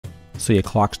so your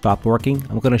clock stopped working,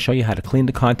 I'm going to show you how to clean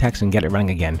the contacts and get it running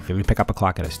again. If you ever pick up a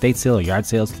clock at a estate sale or yard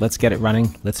sales, let's get it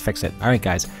running, let's fix it. Alright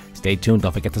guys, stay tuned,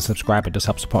 don't forget to subscribe, it does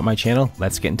help support my channel.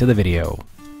 Let's get into the video.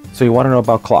 So you want to know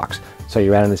about clocks. So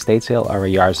you're at an estate sale or a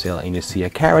yard sale and you see a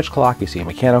carriage clock, you see a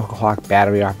mechanical clock,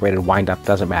 battery operated, wind up,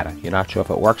 doesn't matter. You're not sure if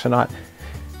it works or not,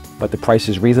 but the price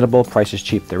is reasonable, price is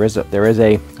cheap. There is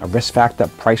a risk factor,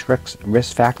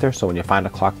 risk factor. So when you find a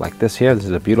clock like this here, this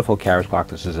is a beautiful carriage clock.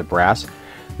 This is a brass,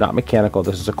 not mechanical.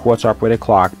 This is a quartz operated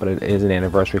clock, but it is an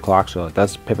anniversary clock, so it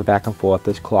does pivot back and forth.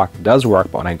 This clock does work,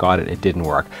 but when I got it, it didn't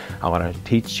work. I want to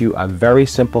teach you a very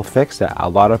simple fix that a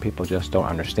lot of people just don't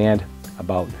understand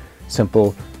about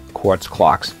simple quartz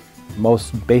clocks.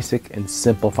 Most basic and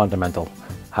simple fundamental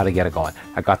how to get it going.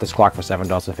 I got this clock for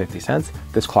 $7.50.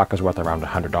 This clock is worth around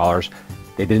 $100.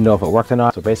 They didn't know if it worked or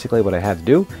not, so basically what I had to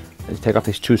do is take off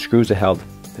these two screws that held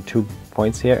the 2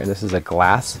 points here, and this is a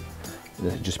glass.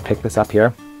 Just pick this up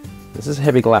here. This is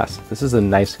heavy glass. This is a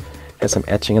nice, has some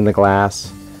etching in the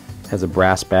glass, has a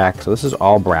brass back, so this is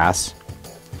all brass.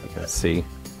 You can see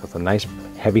it's a nice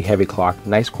heavy clock,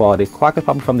 nice quality. Clock is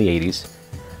probably from the 80s,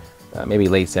 maybe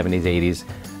late 70s, 80s,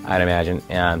 I'd imagine.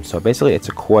 And so basically it's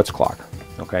a quartz clock.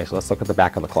 Okay, so let's look at the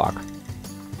back of the clock.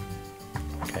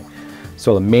 Okay,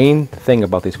 so the main thing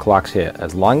about these clocks here,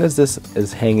 as long as this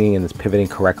is hanging and it's pivoting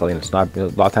correctly, and it's not, a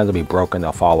lot of times they'll be broken,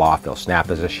 they'll fall off, they'll snap.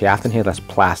 There's a shaft in here that's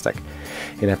plastic,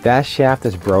 and if that shaft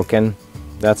is broken,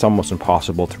 that's almost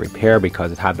impossible to repair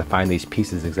because it's hard to find these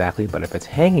pieces exactly. But if it's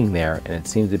hanging there and it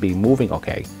seems to be moving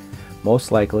okay,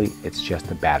 most likely it's just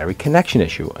a battery connection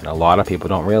issue, and a lot of people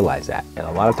don't realize that. And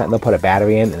a lot of times they'll put a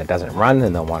battery in and it doesn't run,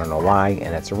 and they'll want to know why,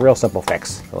 and it's a real simple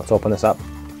fix. So let's open this up.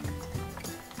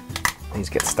 These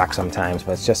get stuck sometimes,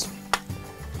 but it's just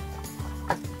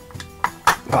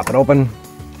pop it open.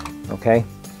 Okay,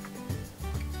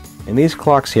 and these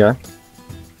clocks here,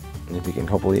 and if you can,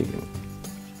 hopefully you can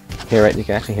hear it, you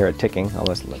can actually hear it ticking. I'll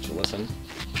let you listen.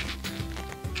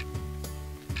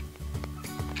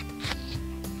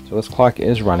 So this clock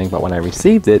is running, but when I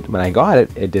received it, when I got it,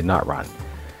 it did not run.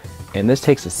 And this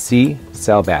takes a C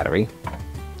cell battery.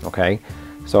 Okay,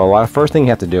 so first thing you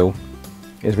have to do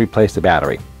is replace the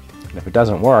battery. And if it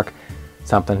doesn't work,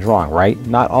 something's wrong, right?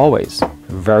 Not always.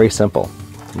 Very simple.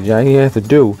 All you have to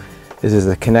do is there's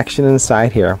a connection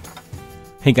inside here.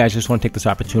 Hey guys, just want to take this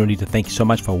opportunity to thank you so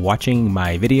much for watching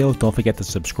my video. Don't forget to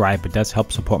subscribe, it does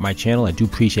help support my channel. I do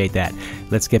appreciate that.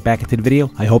 Let's get back into the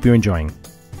video. I hope you're enjoying.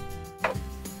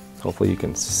 Hopefully you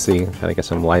can see, I'm trying to get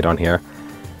some light on here.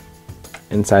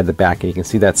 Inside the back, and you can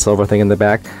see that silver thing in the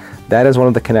back. That is one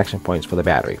of the connection points for the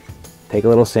battery. Take a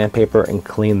little sandpaper and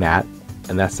clean that,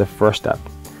 and that's the first step.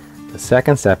 The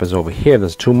second step is over here,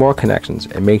 there's 2 more connections,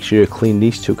 and make sure you clean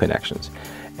these 2 connections.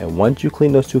 And once you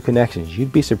clean those 2 connections,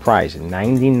 you'd be surprised,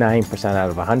 99% out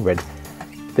of 100,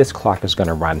 this clock is going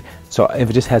to run. So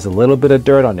if it just has a little bit of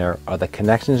dirt on there, or the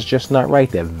connection is just not right,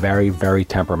 they're very, very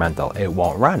temperamental. It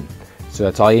won't run. So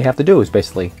that's all you have to do is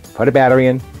basically put a battery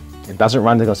in. It doesn't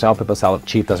run, they're going to sell, people sell it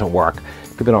cheap, doesn't work.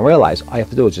 People don't realize all you have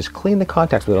to do is just clean the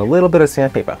contacts with a little bit of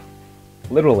sandpaper.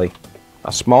 Literally,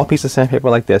 a small piece of sandpaper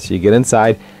like this. You get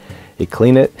inside, you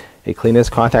clean it, you clean this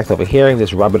contact over here, and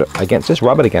just rub it against it.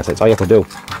 That's all you have to do.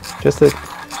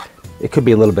 It could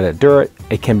be a little bit of dirt,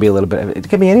 it can be a little bit, it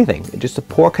can be anything. It's just a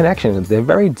poor connection. They're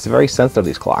very sensitive,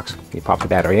 these clocks. You pop the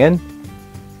battery in.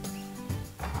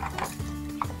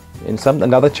 And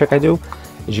another trick I do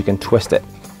is you can twist it.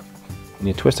 When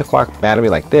you twist the clock battery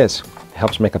like this, it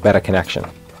helps make a better connection.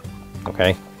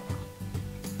 Okay?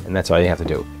 And that's all you have to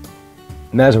do.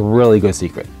 And that is a really good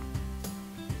secret.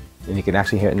 And you can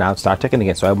actually hear it now start ticking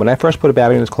again. So when I first put a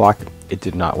battery in this clock, it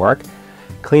did not work.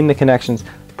 Clean the connections,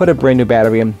 put a brand new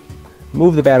battery in,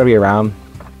 move the battery around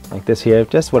like this here.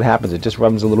 Just what happens, it just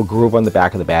runs a little groove on the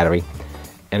back of the battery,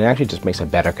 and it actually just makes a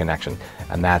better connection,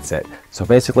 and that's it. So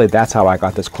basically that's how I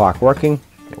got this clock working.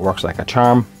 It works like a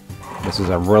charm. This is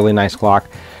a really nice clock,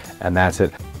 and that's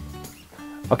it.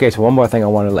 Okay, so one more thing I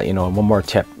want to let you know, one more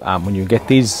tip. When you get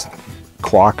these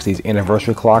clocks, these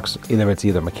anniversary clocks, it's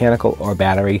either mechanical or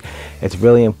battery, it's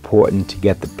really important to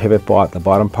get the pivot bar, the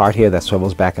bottom part here that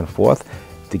swivels back and forth,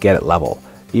 to get it level.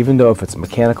 Even though if it's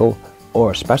mechanical,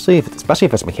 or especially if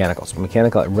it's mechanical. So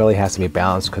mechanical, it really has to be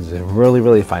balanced because it's a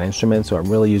really fine instrument, so it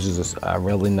really uses a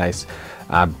really nice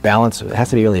balance. It has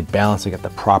to be really balanced to get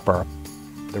the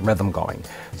rhythm going.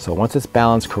 So once it's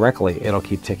balanced correctly, it'll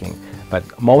keep ticking.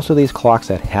 But most of these clocks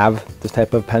that have this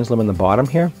type of pendulum in the bottom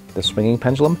here, the swinging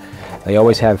pendulum, they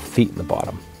always have feet in the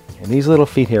bottom. And these little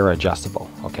feet here are adjustable,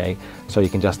 okay? So you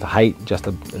can adjust the height,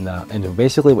 and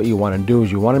basically what you want to do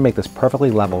is you want to make this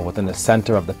perfectly level within the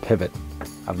center of the pivot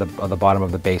of the bottom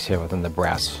of the base here within the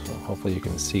brass. So hopefully you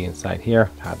can see inside here.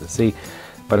 Hard to see,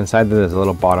 but inside there's a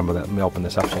little bottom of it. Let me open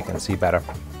this up so you can see better,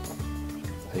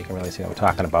 so you can really see what I'm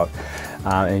talking about.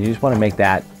 And you just want to make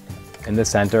that in the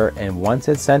center, and once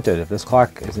it's centered, if this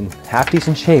clock is in half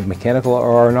decent shape, mechanical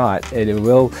or not, it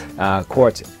will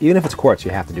quartz. Even if it's quartz,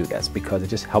 you have to do this because it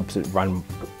just helps it run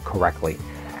correctly.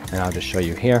 And I'll just show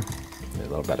you here a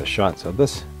little better shot. So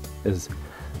this is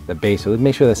the base. So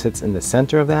make sure that sits in the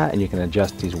center of that, and you can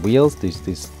adjust these wheels,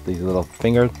 these little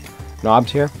finger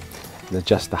knobs here, and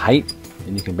adjust the height,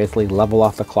 and you can basically level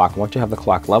off the clock. Once you have the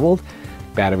clock leveled,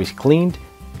 batteries cleaned,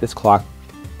 this clock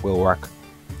will work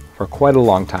for quite a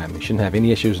long time. You shouldn't have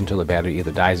any issues until the battery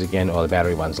either dies again or the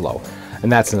battery runs low.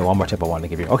 And that's the one more tip I wanted to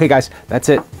give you. Okay guys, that's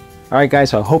it. All right guys,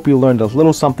 so I hope you learned a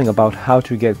little something about how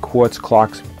to get quartz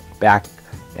clocks back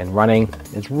and running.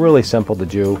 It's really simple to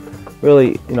do.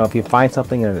 Really, you know, if you find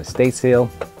something in an estate sale,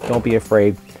 don't be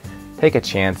afraid. Take a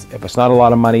chance. If it's not a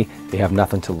lot of money, you have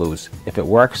nothing to lose. If it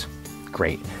works,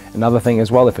 great. Another thing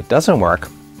as well, if it doesn't work,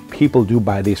 people do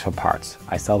buy these for parts.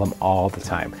 I sell them all the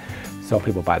time. So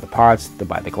people buy the parts, they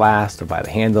buy the glass, they buy the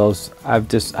handles.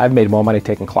 I've made more money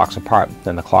taking clocks apart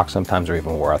than the clocks sometimes are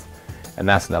even worth. And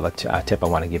that's another tip I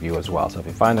want to give you as well. So if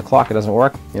you find a clock, it doesn't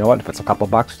work, you know what, if it's a couple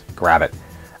bucks, grab it.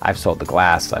 I've sold the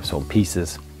glass, I've sold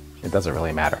pieces. It doesn't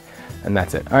really matter. And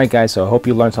that's it. All right guys, so I hope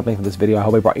you learned something from this video. I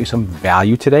hope I brought you some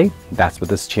value today. That's what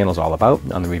this channel is all about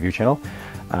on the review channel.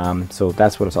 So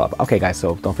that's what it's all about. Okay guys,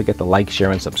 so don't forget to like,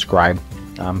 share, and subscribe.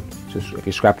 Just if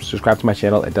you subscribe to my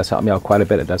channel, it does help me out quite a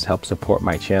bit. It does help support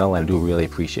my channel, and I do really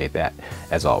appreciate that,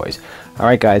 as always. All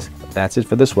right guys, that's it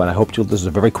for this one. I hope this is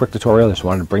a very quick tutorial. I just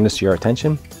wanted to bring this to your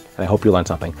attention, and I hope you learned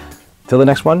something. Till the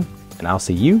next one, and I'll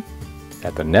see you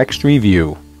at the next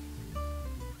review.